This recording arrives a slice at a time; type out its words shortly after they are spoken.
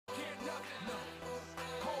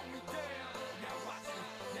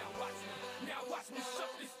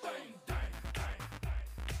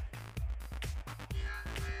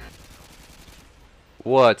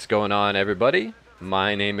What's going on, everybody?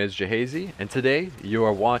 My name is Jahazey, and today you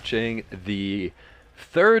are watching the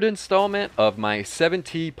third installment of my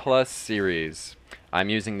 70 plus series. I'm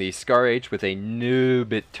using the Scar H with a new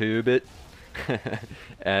bit 2 bit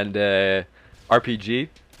and RPG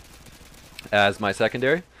as my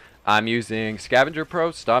secondary. I'm using Scavenger Pro,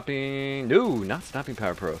 not Stopping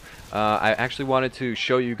Power Pro. I actually wanted to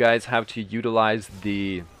show you guys how to utilize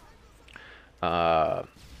the uh,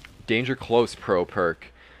 Danger Close Pro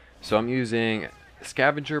perk. So I'm using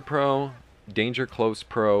Scavenger Pro, Danger Close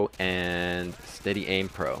Pro, and Steady Aim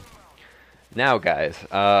Pro. Now guys,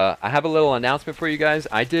 I have a little announcement for you guys.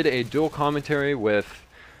 I did a dual commentary with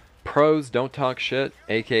Pros Don't Talk Shit,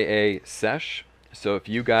 aka Sesh. So if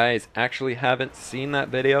you guys actually haven't seen that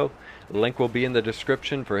video, link will be in the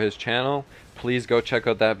description for his channel. Please go check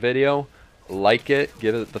out that video, like it,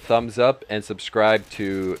 give it the thumbs up, and subscribe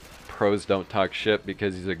to Pros Don't Talk Shit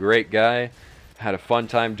because he's a great guy. Had a fun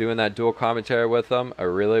time doing that dual commentary with him. I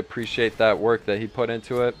really appreciate that work that he put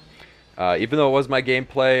into it. Even though it was my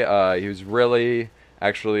gameplay, he was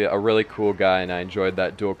actually a really cool guy, and I enjoyed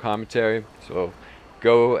that dual commentary. So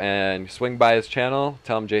go and swing by his channel,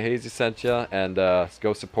 tell him Jahazey sent you, and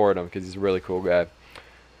go support him because he's a really cool guy.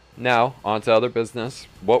 Now, on to other business.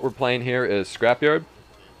 What we're playing here is Scrapyard.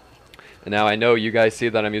 And now I know you guys see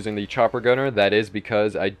that I'm using the chopper gunner. That is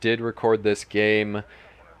because I did record this game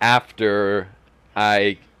after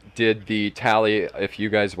I did the tally. If you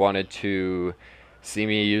guys wanted to see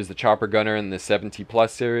me use the chopper gunner in the 70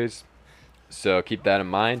 plus series, so keep that in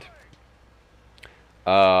mind.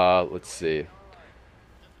 Let's see.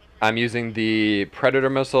 I'm using the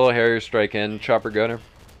Predator missile, Harrier strike, and chopper gunner.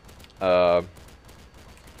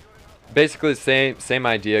 Basically the same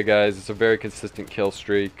idea, guys. It's a very consistent kill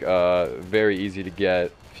streak, very easy to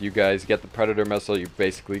get. If you guys get the Predator missile, you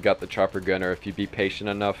basically got the chopper gunner if you be patient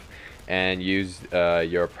enough and use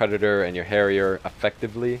your Predator and your Harrier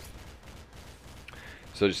effectively.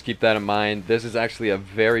 So just keep that in mind. This is actually a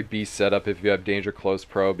very beast setup if you have Danger Close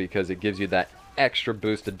Pro because it gives you that extra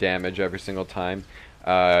boost of damage every single time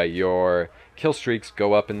your kill streaks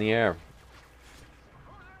go up in the air.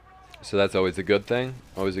 So that's always a good thing.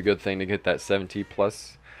 Always a good thing to get that 70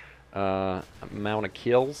 plus amount of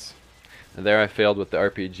kills. And there I failed with the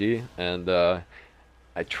RPG, and I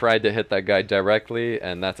tried to hit that guy directly,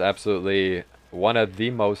 and that's absolutely one of the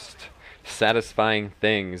most satisfying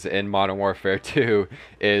things in Modern Warfare 2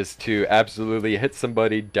 is to absolutely hit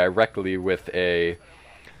somebody directly with a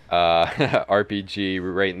RPG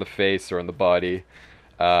right in the face or in the body.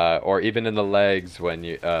 Or even in the legs when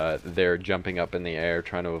they're jumping up in the air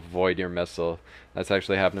trying to avoid your missile. That's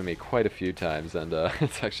actually happened to me quite a few times, and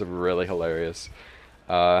it's actually really hilarious.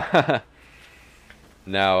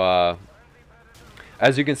 Now,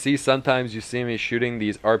 as you can see, sometimes you see me shooting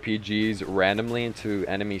these RPGs randomly into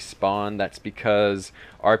enemy spawn. That's because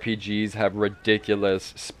RPGs have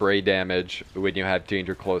ridiculous spray damage when you have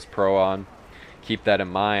Danger Close Pro on. Keep that in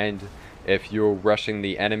mind. If you're rushing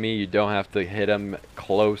the enemy, you don't have to hit him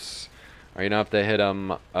close, or you don't have to hit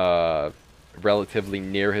him relatively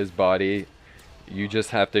near his body. You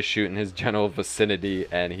just have to shoot in his general vicinity,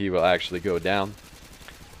 and he will actually go down.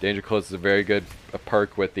 Danger Close is a very good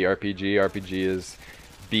perk with the RPG. RPG is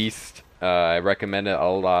beast. I recommend it a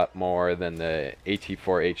lot more than the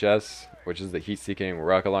AT4HS, which is the heat-seeking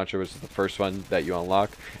rocket launcher, which is the first one that you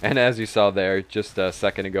unlock. And as you saw there just a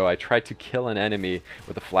second ago, I tried to kill an enemy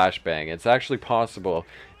with a flashbang. It's actually possible.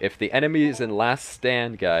 If the enemy is in last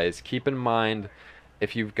stand, guys, keep in mind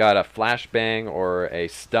if you've got a flashbang or a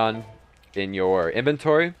stun in your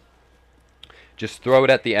inventory, just throw it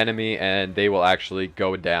at the enemy and they will actually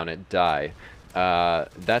go down and die.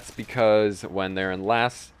 That's because when they're in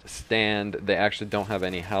last stand, they actually don't have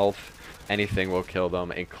any health. Anything will kill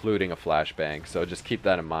them, including a flashbang. So just keep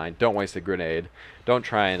that in mind. Don't waste a grenade. Don't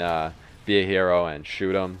try and be a hero and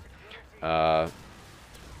shoot him.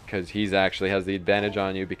 Because he's actually has the advantage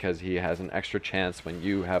on you because he has an extra chance when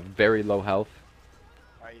you have very low health.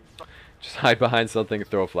 Just hide behind something and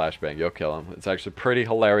throw a flashbang. You'll kill him. It's actually pretty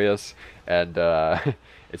hilarious. And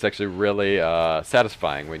it's actually really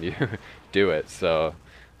satisfying when you do it. So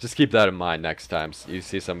just keep that in mind next time you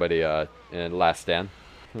see somebody in last stand.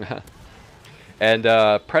 And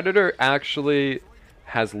Predator actually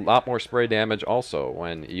has a lot more spray damage also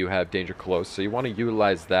when you have Danger Close, so you want to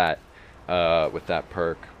utilize that with that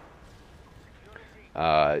perk.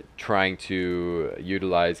 Trying to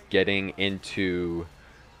utilize getting into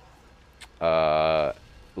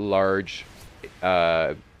larger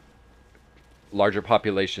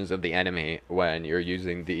populations of the enemy when you're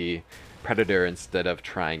using the Predator instead of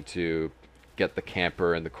trying to get the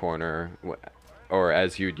camper in the corner or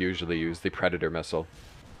as you'd usually use, the Predator missile.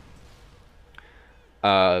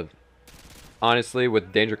 Honestly,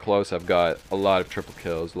 with Danger Close, I've got a lot of triple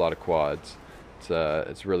kills, a lot of quads.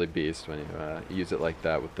 It's really beast when you use it like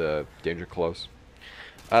that with the Danger Close.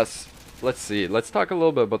 Let's see. Let's talk a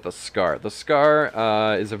little bit about the Scar. The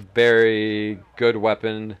Scar is a very good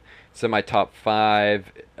weapon. It's in my top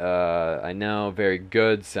 5. I know, very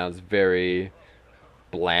good. Sounds very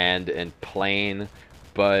bland and plain,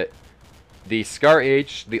 but the Scar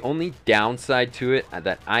H, the only downside to it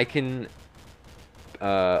that I can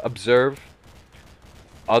observe,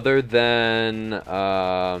 other than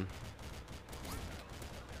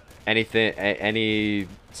any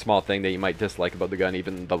small thing that you might dislike about the gun,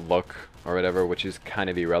 even the look or whatever, which is kind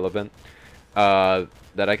of irrelevant, that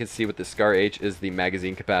I can see with the Scar H is the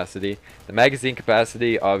magazine capacity. The magazine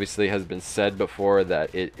capacity obviously has been said before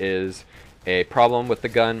that it is a problem with the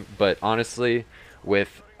gun, but honestly,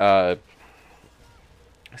 with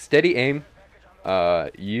steady aim,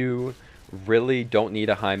 you really don't need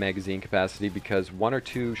a high magazine capacity because 1 or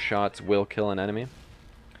 2 shots will kill an enemy.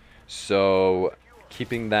 So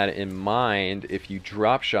keeping that in mind, if you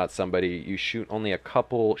drop shot somebody, you shoot only a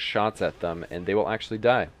couple shots at them and they will actually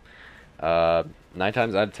die. 9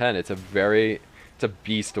 times out of 10, it's a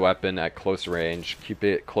beast weapon at close range. Keep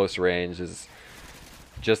it close range is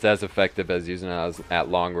just as effective as using it at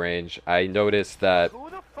long range. I noticed that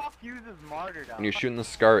when you're shooting the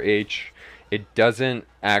Scar H, it doesn't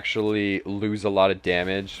actually lose a lot of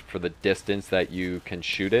damage for the distance that you can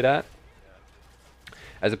shoot it at,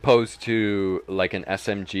 as opposed to like an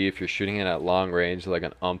SMG. If you're shooting it at long range, like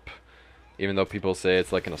an UMP, even though people say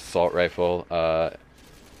it's like an assault rifle,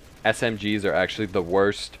 SMGs are actually the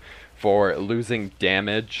worst for losing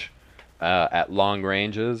damage at long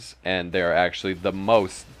ranges, and they're actually the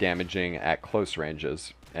most damaging at close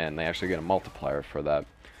ranges, and they actually get a multiplier for that.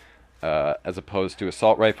 As opposed to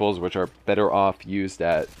assault rifles, which are better off used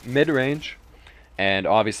at mid-range, and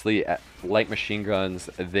obviously at light machine guns,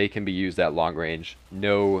 they can be used at long range.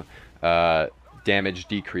 No damage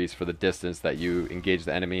decrease for the distance that you engage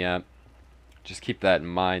the enemy at. Just keep that in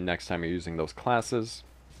mind next time you're using those classes.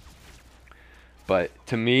 But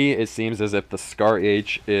to me, it seems as if the Scar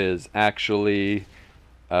H is actually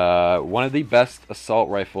one of the best assault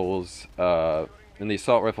rifles in the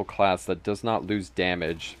assault rifle class that does not lose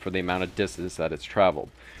damage for the amount of distance that it's traveled.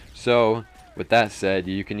 So with that said,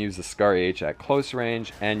 you can use the Scar H at close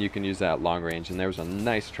range and you can use that at long range, and there was a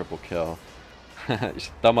nice triple kill.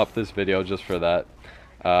 Just thumb up this video just for that.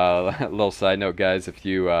 Little side note, guys, if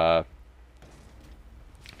you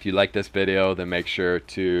like this video, then make sure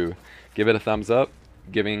to give it a thumbs up.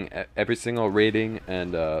 Giving every single rating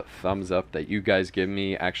and thumbs up that you guys give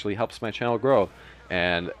me actually helps my channel grow,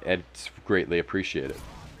 and it's greatly appreciated.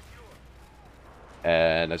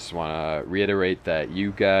 And I just want to reiterate that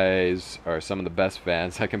you guys are some of the best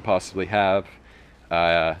fans I can possibly have.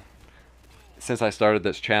 Since I started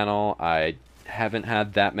this channel, I haven't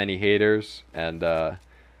had that many haters, and I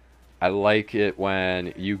like it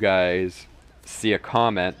when you guys see a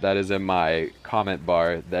comment that is in my comment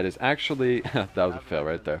bar that is actually that was a fail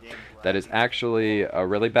right there, that is actually a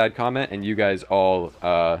really bad comment, and you guys all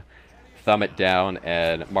thumb it down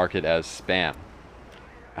and mark it as spam.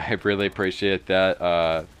 I really appreciate that.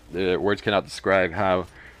 The words cannot describe how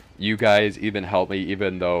you guys even help me,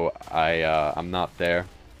 even though I'm not there.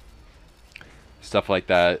 Stuff like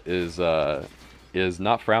that is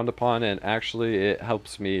not frowned upon, and actually it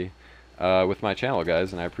helps me with my channel,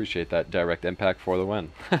 guys, and I appreciate that direct impact for the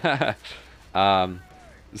win.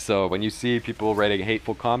 So when you see people writing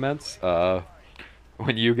hateful comments,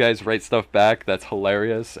 when you guys write stuff back that's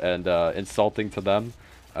hilarious and insulting to them,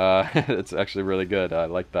 it's actually really good. I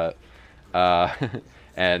like that.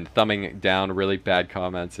 And thumbing down really bad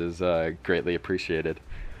comments is greatly appreciated.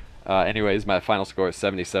 Anyways, my final score is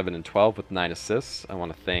 77 and 12 with 9 assists. I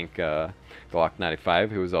want to thank Glock95,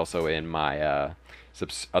 who was also in my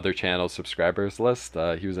other channel subscribers list.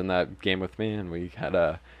 He was in that game with me, and we had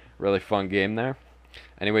a really fun game there.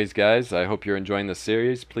 Anyways, guys, I hope you're enjoying this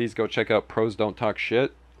series. Please go check out Pros Don't Talk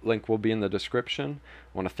Shit. Link will be in the description.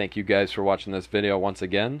 I want to thank you guys for watching this video once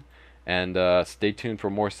again, and stay tuned for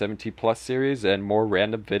more 70 plus series and more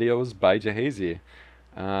random videos by Jahazey.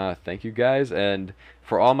 Thank you guys, and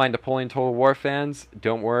for all my Napoleon Total War fans,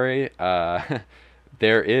 don't worry,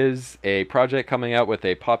 there is a project coming out with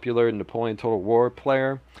a popular Napoleon Total War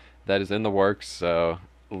player that is in the works, so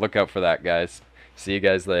look out for that, guys. See you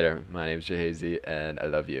guys later. My name is Jahazey, and I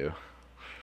love you.